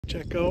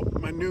Check out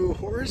my new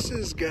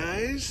horses,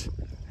 guys.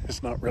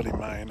 It's not really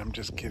mine, I'm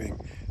just kidding.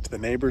 It's the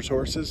neighbor's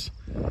horses.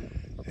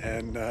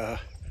 And I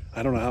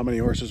don't know how many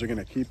horses are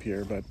gonna keep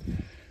here, but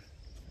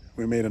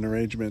we made an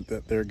arrangement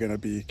that they're gonna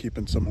be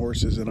keeping some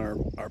horses in our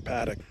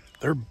paddock.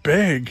 They're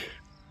big.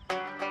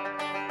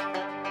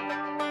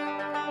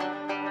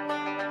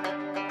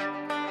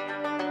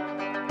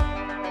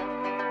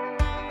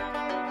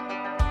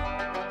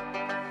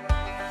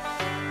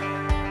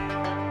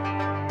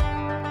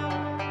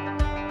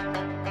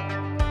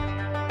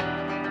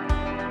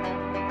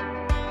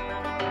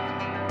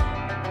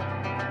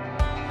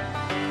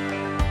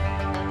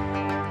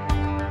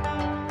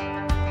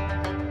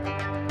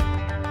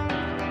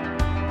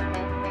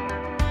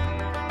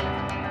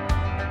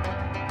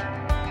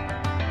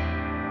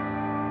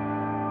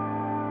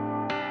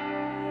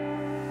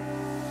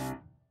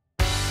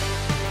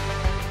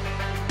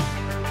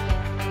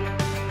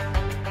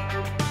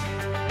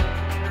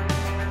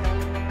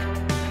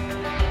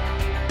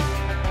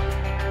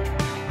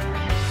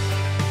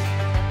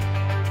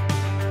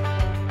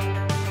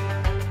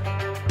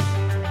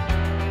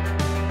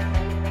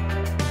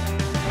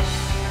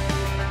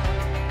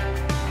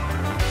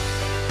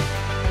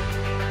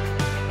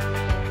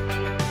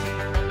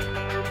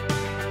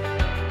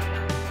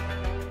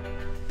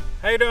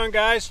 How you doing,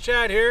 guys?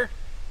 Chad here.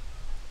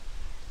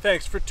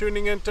 Thanks for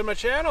tuning into my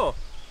channel,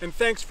 and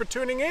thanks for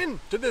tuning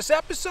in to this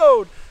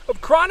episode of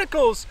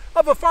Chronicles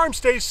of a Farm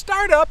Stage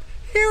Startup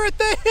here at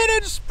the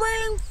Hidden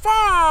Spring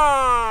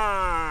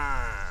Farm.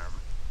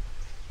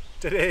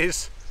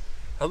 Today's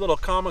a little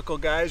comical,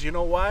 guys. You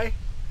know why?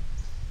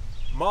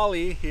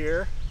 Molly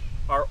here,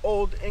 our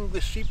old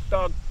English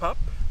sheepdog pup,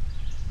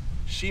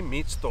 she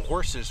meets the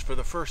horses for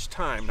the first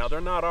time. Now,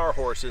 they're not our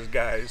horses,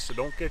 guys, so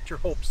don't get your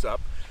hopes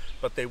up.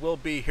 But they will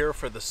be here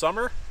for the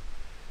summer,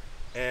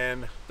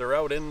 and they're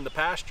out in the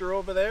pasture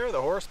over there,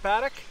 the horse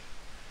paddock,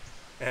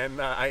 and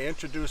I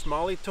introduced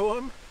Molly to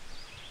him,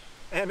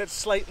 and it's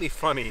slightly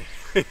funny.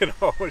 You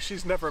know,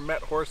 she's never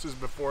met horses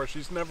before,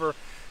 she's never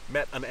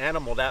met an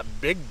animal that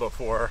big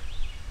before,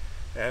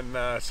 and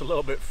it's a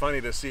little bit funny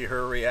to see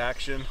her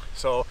reaction.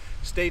 So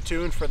stay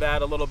tuned for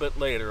that a little bit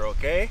later,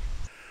 okay?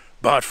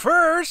 But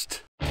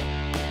first,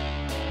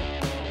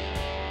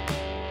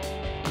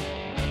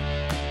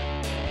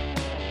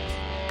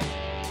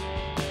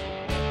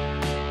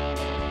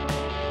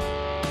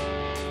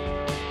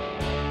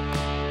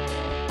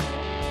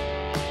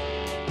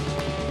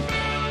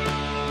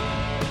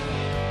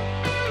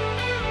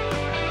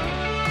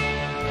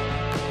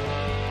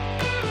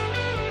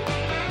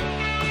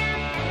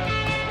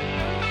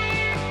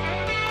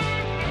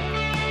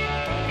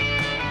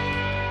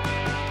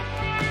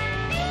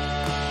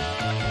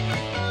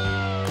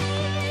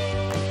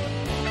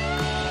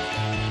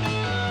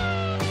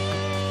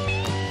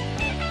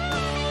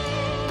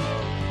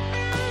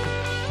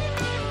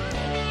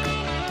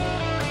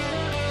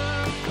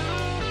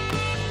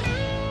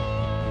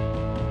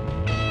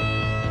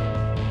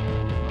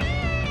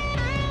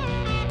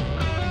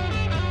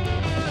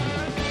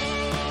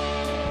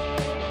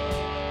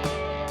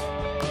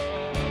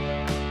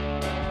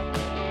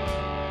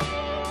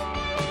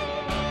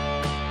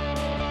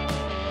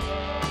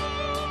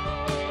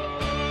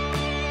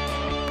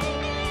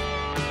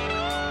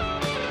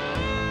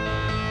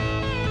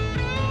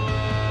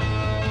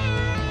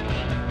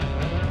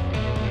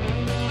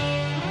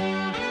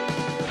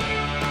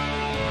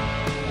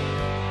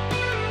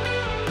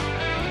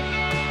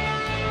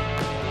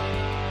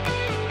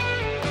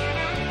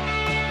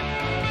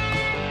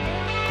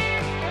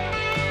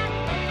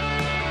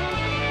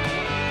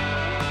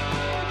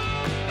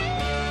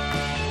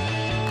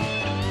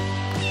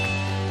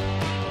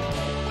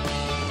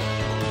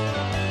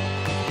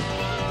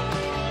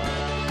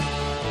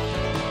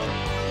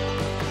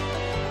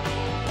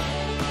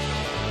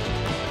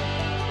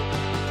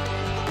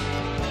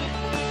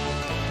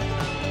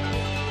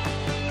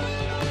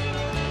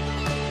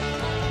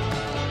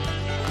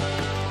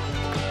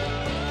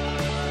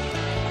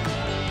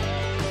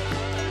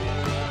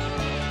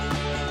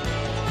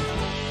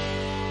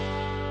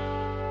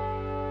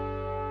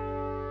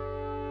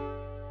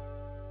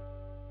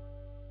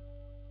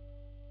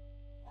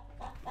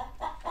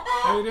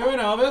 how you doing,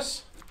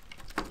 Elvis?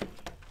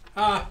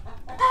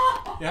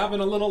 You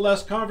having a little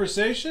less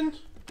conversation?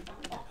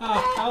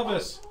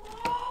 Elvis,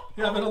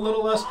 you having a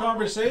little less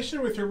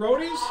conversation with your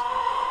roadies?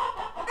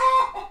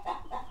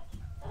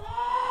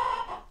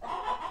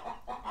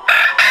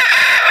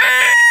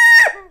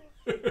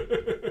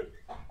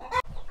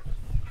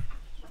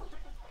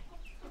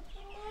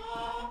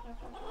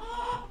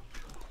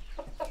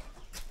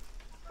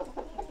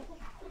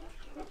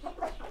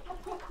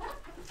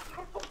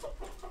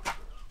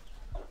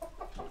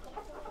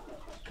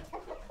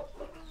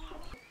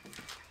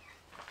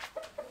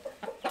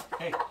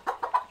 Hey,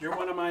 you're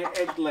one of my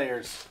egg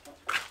layers.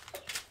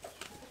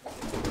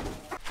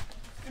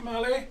 Hey,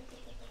 Molly.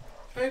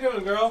 How you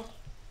doing, girl?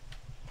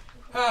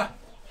 You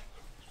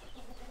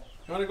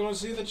want to go and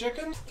see the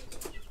chickens?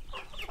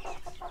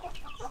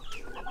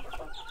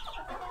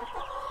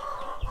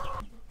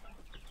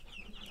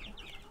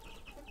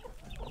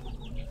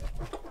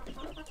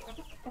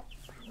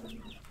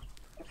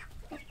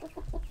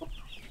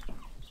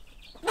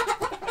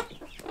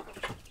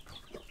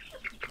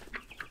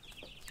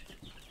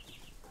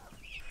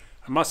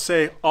 must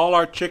say all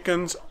our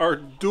chickens are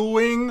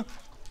doing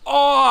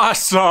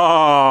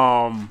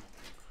awesome.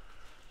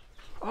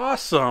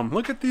 Awesome.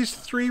 Look at these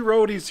 3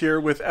 roadies here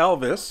with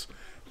Elvis.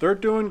 They're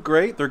doing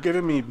great. They're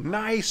giving me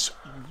nice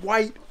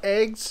white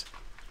eggs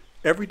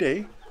every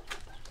day.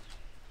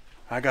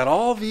 I got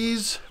all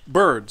these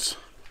birds.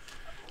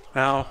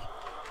 Now,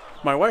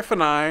 my wife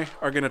and I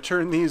are going to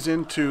turn these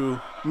into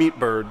meat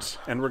birds,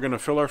 and we're going to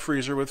fill our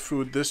freezer with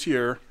food this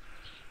year.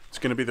 It's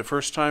going to be the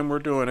first time we're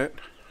doing it.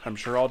 I'm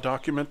sure I'll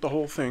document the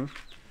whole thing.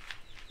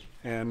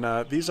 And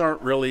these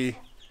aren't really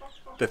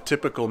the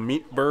typical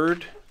meat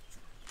bird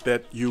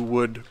that you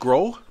would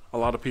grow. A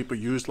lot of people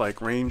use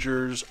like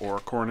Rangers or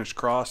Cornish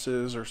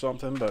crosses or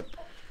something, but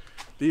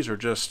these are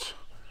just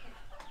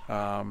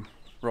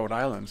Rhode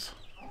Islands.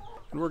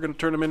 And we're going to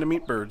turn them into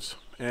meat birds.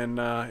 And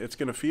it's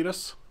going to feed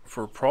us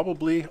for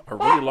probably a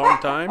really long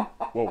time.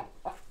 Whoa.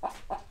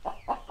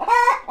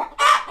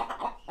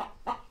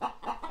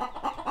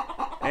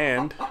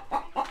 And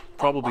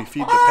probably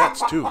feed the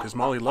pets too, because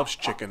Molly loves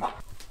chicken. What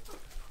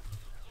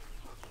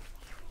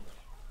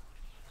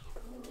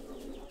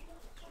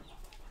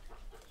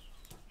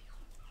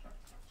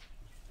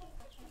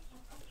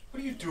are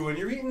you doing?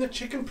 You're eating the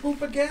chicken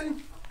poop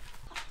again?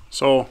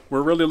 So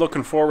we're really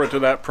looking forward to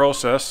that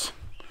process.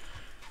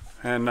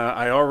 And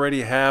I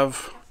already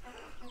have,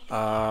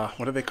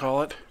 what do they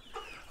call it?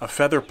 A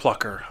feather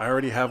plucker. I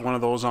already have one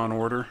of those on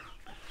order.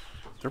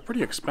 They're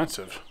pretty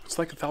expensive. It's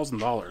like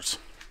 $1,000.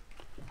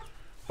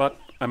 But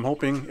I'm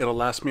hoping it'll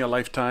last me a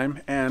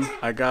lifetime. And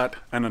I got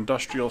an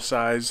industrial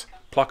size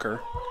plucker,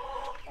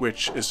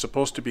 which is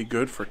supposed to be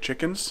good for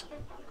chickens,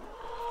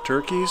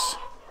 turkeys,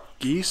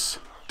 geese,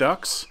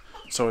 ducks.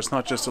 So it's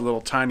not just a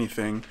little tiny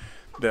thing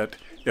that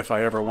if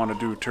I ever want to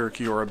do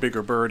turkey or a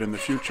bigger bird in the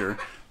future,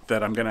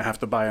 that I'm going to have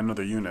to buy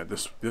another unit.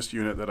 This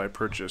unit that I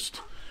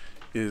purchased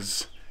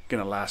is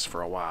going to last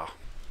for a while.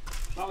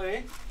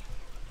 Molly,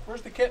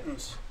 where's the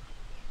kittens?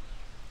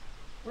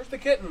 Where's the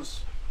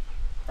kittens?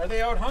 Are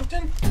they out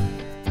hunting?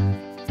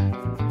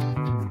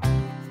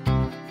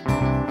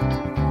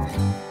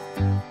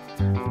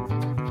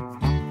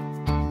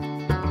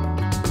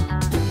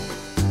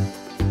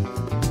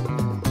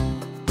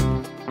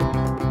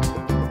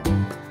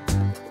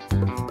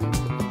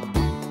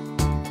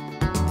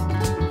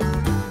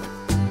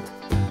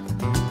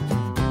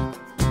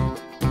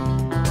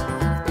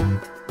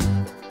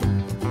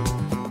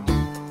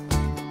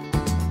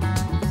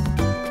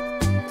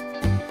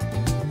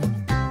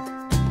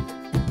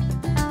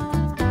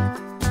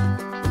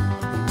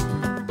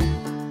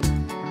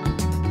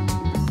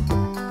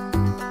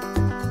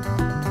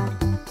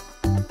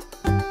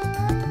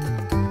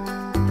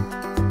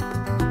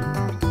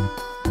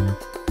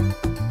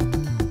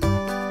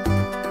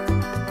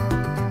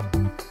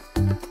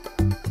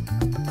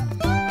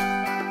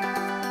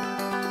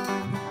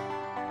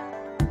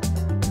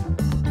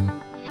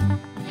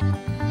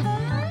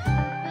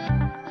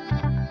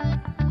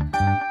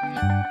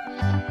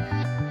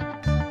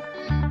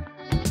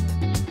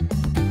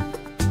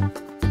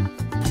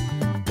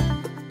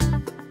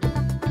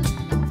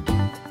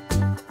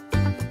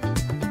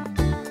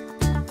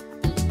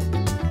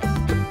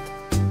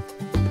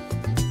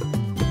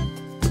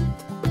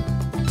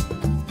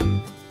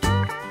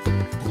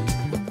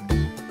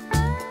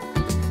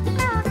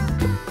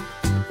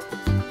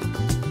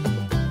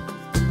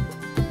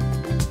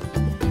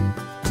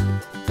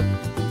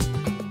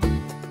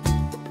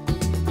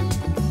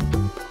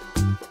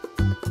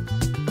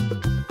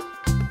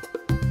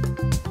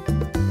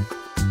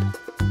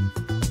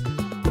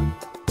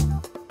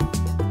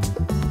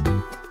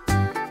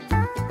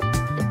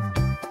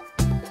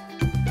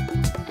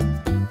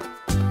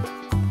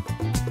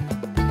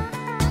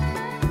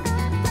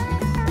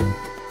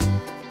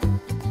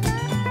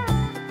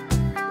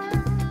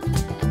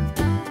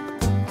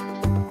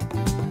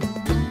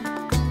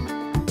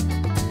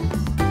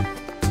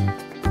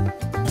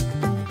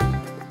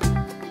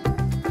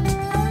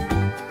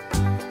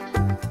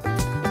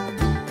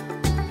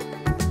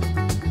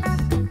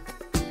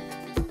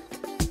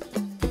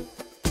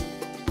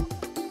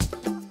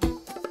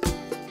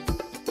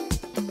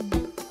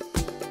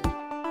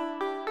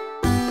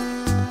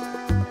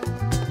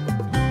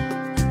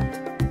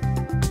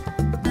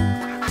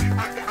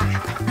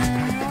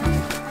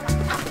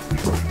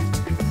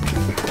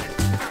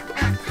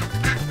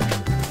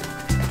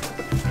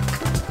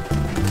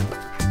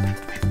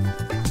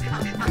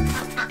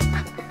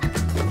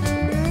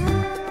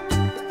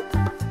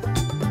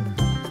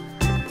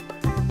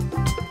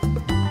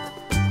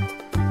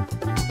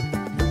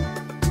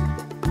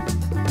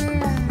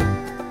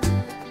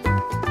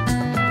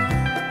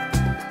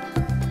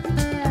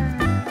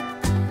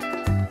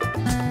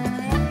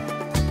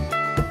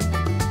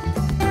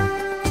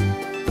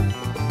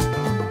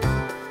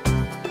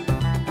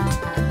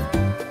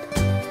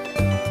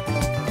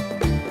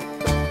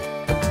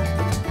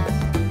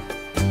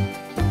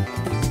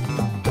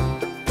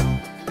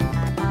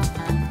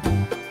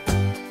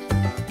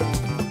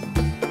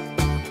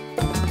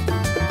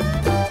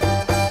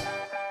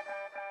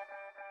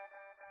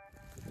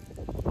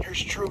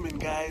 Here's Truman,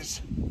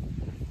 guys.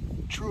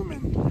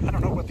 Truman. I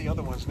don't know what the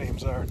other ones'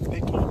 names are.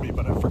 They told me,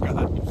 but I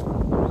forgot.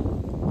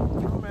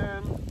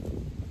 Truman.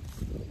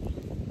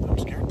 I'm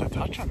scared to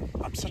touch him.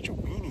 I'm such a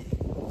weenie.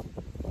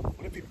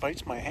 What if he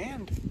bites my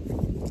hand?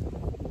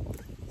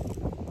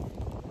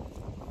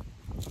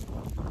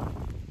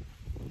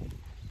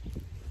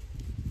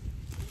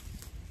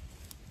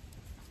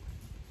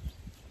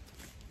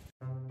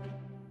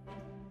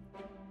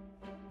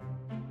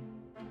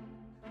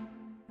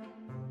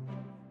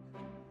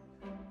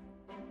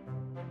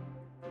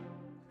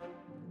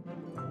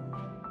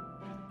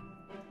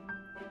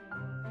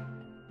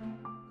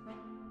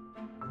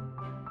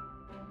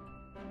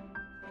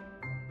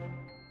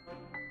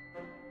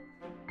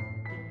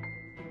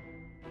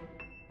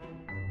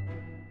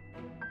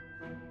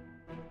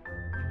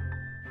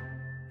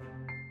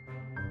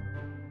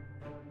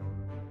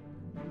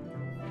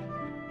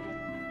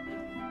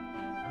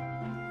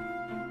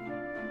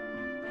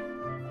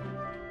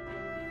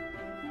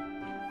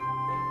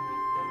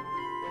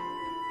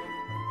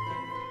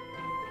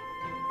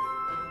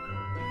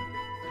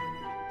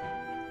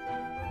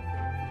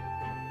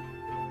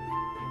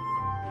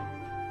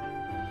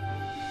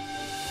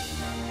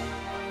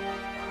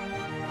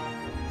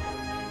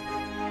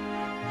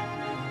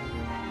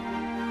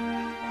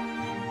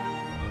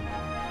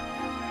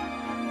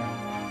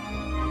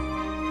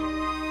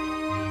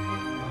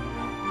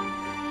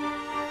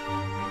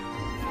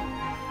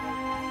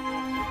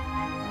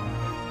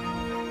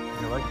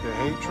 You like the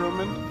hay,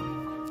 Truman?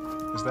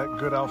 Is that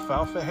good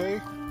alfalfa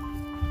hay?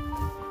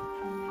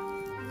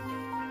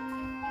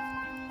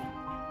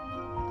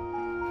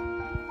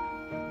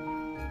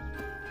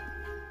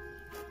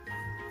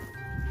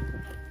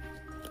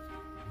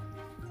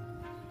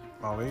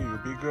 Molly, you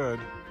be good.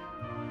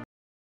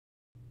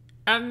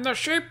 And the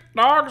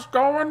sheepdog's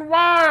going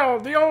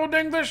wild. The old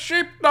English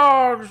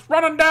sheepdog's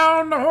running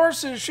down the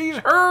horses. She's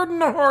herding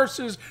the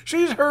horses.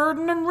 She's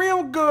herding them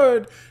real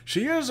good.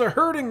 She is a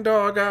herding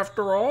dog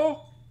after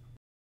all.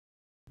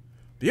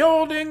 The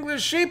old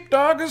English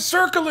sheepdog is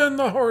circling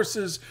the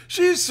horses.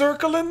 She's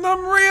circling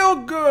them real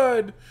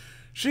good.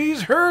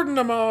 She's herding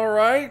them all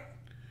right.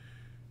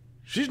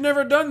 She's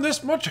never done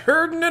this much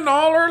herding in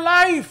all her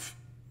life.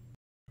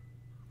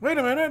 Wait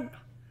a minute.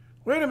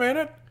 Wait a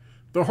minute.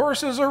 The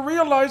horses are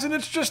realizing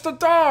it's just a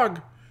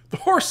dog. The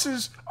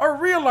horses are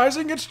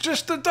realizing it's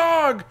just a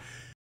dog.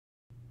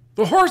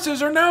 The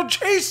horses are now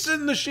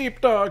chasing the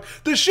sheepdog.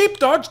 The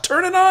sheepdog's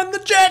turning on the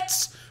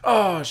jets.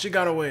 Oh, she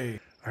got away.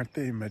 Aren't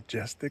they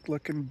majestic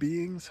looking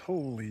beings?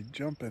 Holy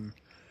jumping.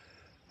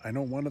 I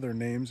know one of their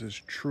names is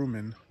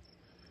Truman.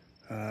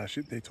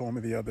 They told me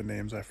the other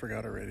names. I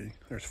forgot already.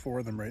 There's 4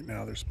 of them right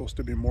now. There's supposed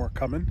to be more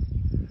coming.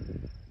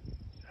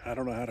 I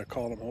don't know how to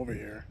call them over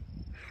here.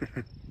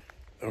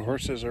 The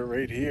horses are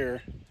right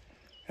here,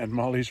 and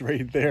Molly's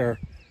right there.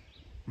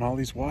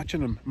 Molly's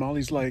watching them.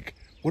 Molly's like,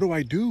 what do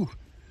I do?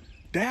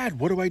 Dad,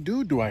 what do I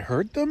do? Do I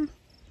hurt them?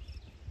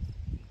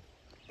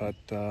 But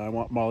I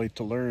want Molly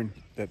to learn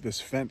that this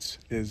fence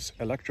is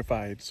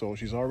electrified, so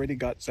she's already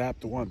got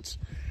zapped once.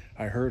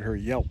 I heard her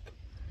yelp,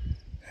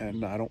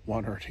 and I don't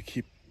want her to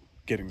keep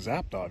getting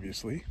zapped,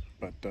 obviously,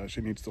 but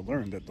she needs to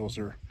learn that those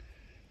are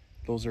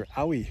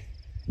owie.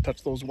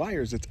 Touch those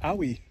wires, it's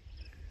owie.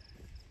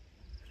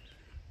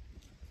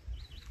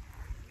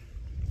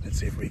 Let's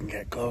see if we can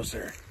get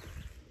closer.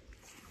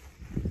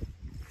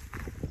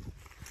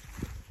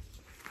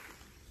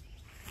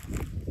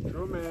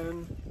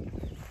 Truman.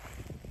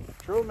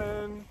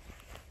 Truman.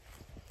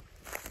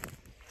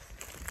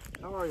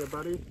 How are you,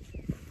 buddy?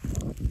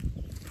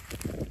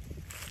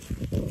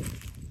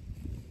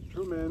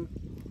 Truman.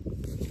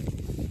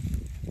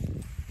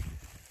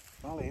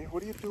 Molly,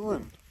 what are you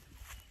doing?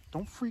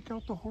 Don't freak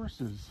out the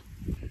horses.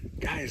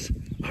 Guys,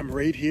 I'm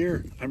right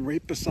here. I'm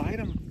right beside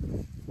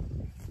him.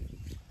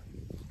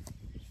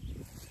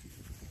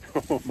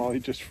 Oh, Molly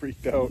just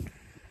freaked out.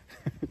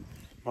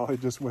 Molly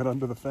just went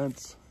under the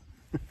fence.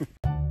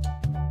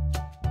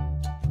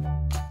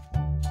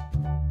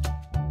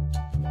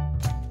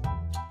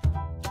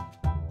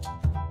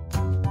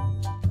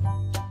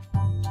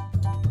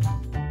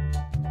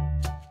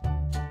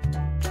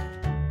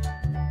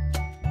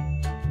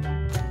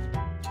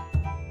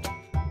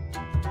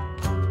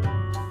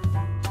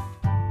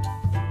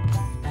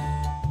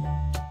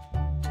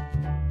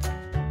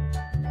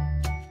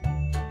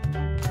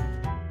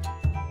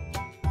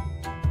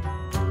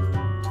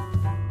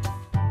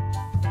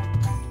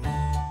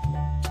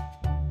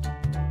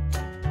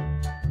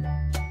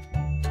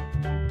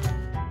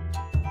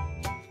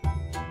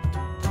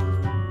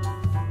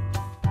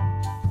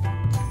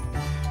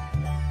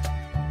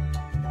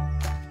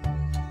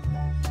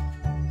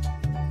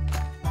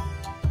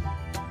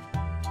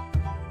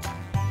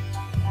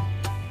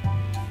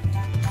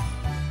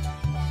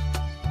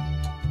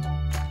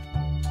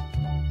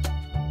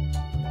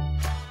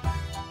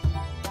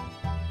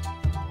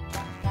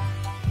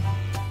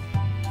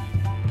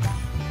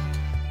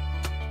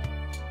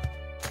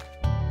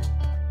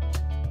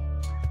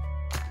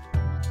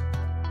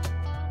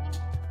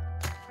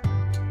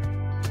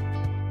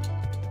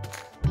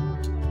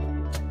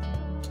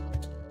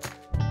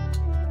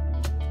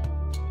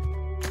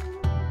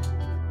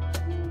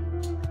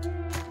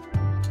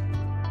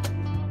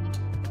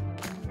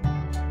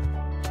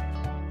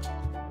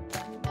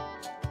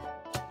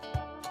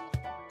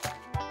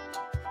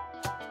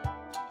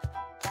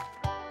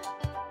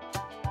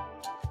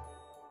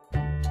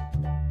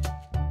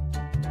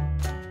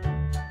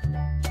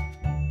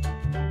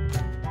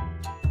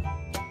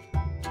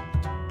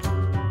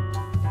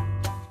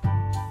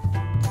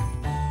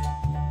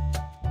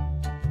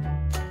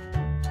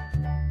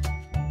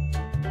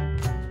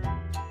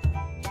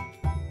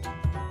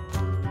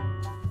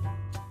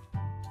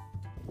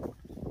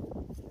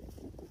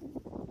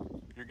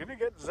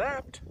 gonna get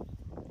zapped.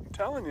 I'm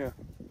telling you.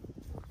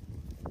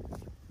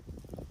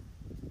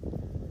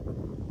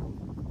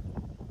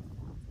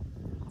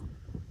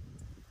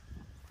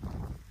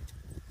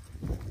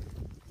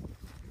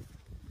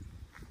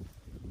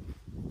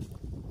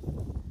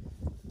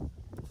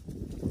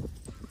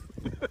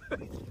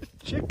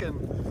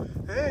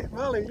 Chicken. Hey,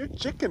 Molly, you're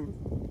chicken.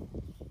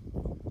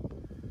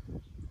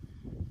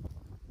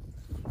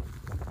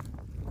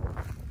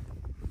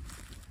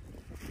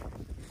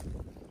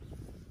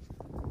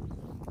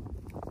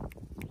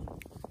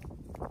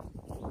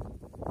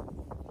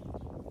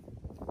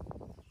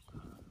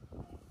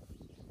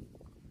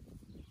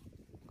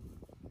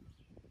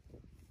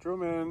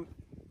 Truman.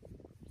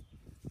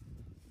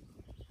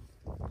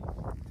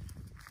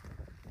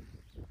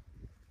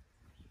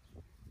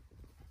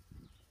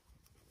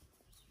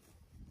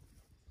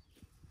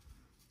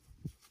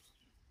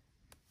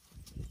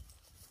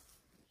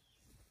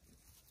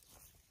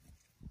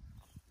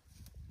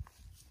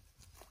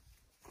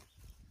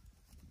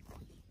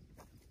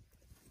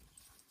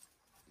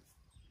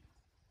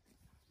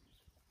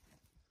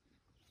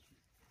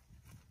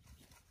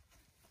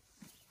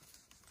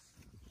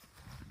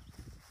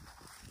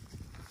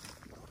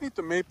 Eat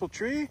the maple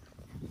tree.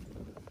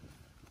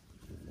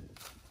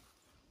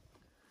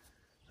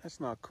 That's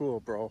not cool,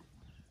 bro.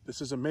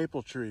 This is a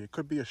maple tree. It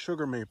could be a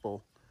sugar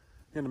maple.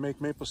 You're gonna make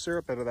maple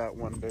syrup out of that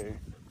one day.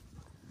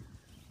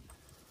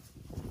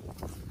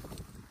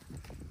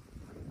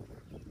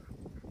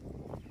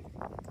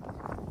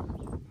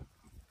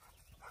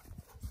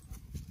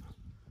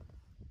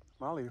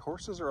 Molly,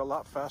 horses are a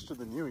lot faster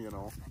than you, you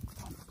know.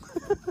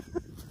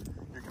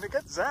 You're gonna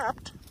get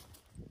zapped.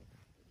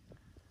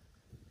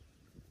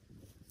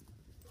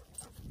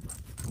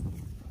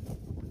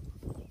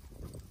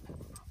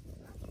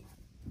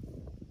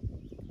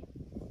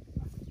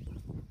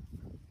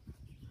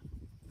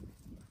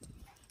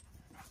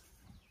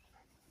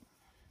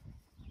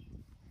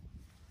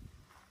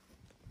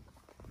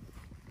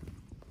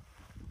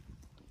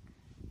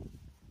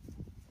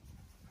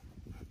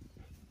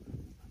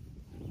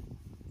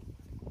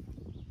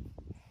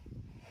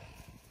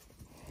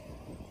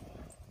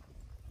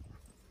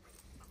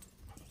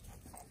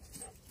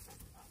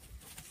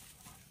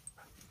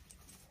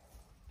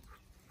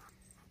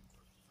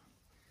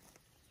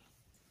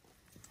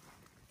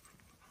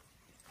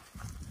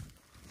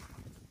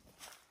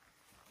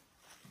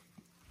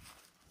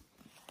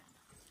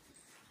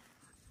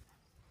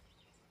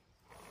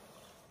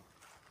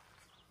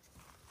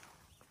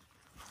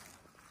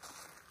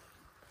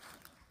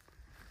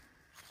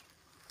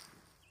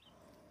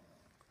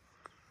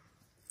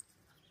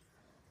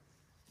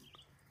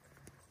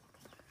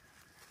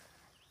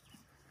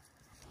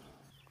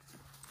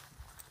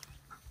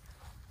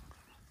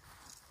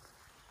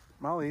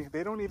 Molly,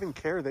 they don't even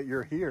care that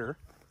you're here,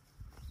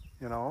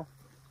 you know.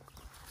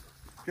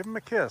 Give them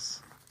a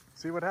kiss.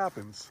 See what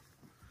happens.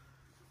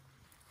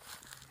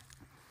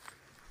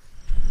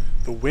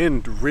 The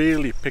wind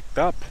really picked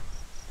up.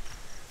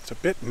 It's a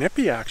bit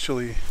nippy,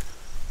 actually.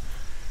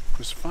 It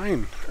was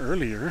fine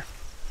earlier.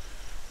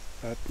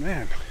 But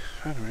man,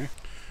 anyway.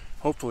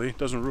 Hopefully it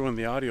doesn't ruin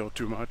the audio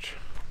too much.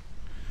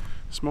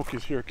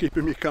 Smokey's here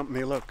keeping me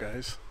company. Look,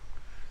 guys.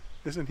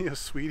 Isn't he a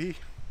sweetie?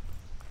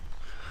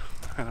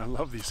 And I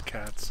love these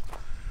cats.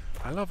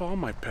 I love all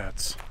my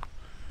pets.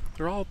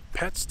 They're all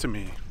pets to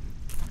me.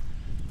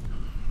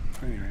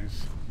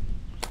 Anyways.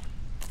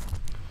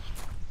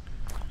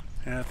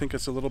 Yeah, I think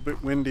it's a little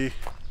bit windy.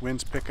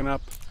 Wind's picking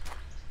up.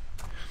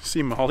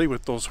 See Molly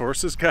with those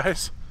horses,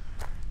 guys?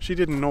 She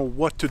didn't know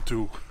what to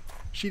do.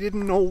 She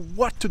didn't know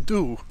what to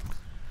do.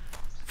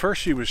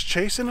 First she was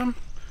chasing him.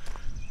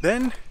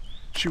 Then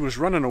she was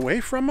running away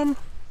from him.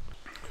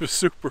 It was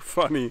super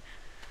funny.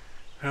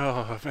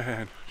 Oh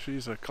man,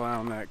 she's a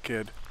clown, that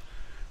kid.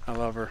 I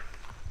love her.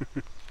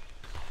 I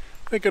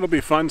think it'll be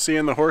fun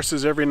seeing the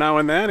horses every now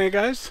and then, eh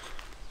guys?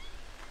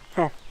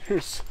 Oh,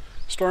 here's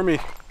Stormy.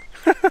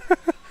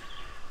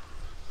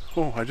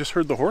 Oh, I just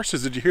heard the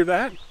horses. Did you hear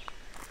that?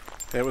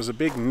 That was a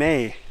big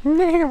neigh.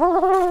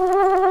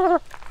 I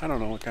don't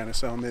know what kind of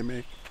sound they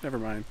make. Never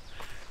mind.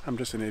 I'm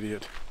just an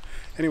idiot.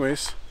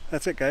 Anyways,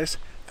 that's it guys.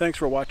 Thanks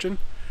for watching.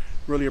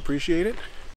 Really appreciate it.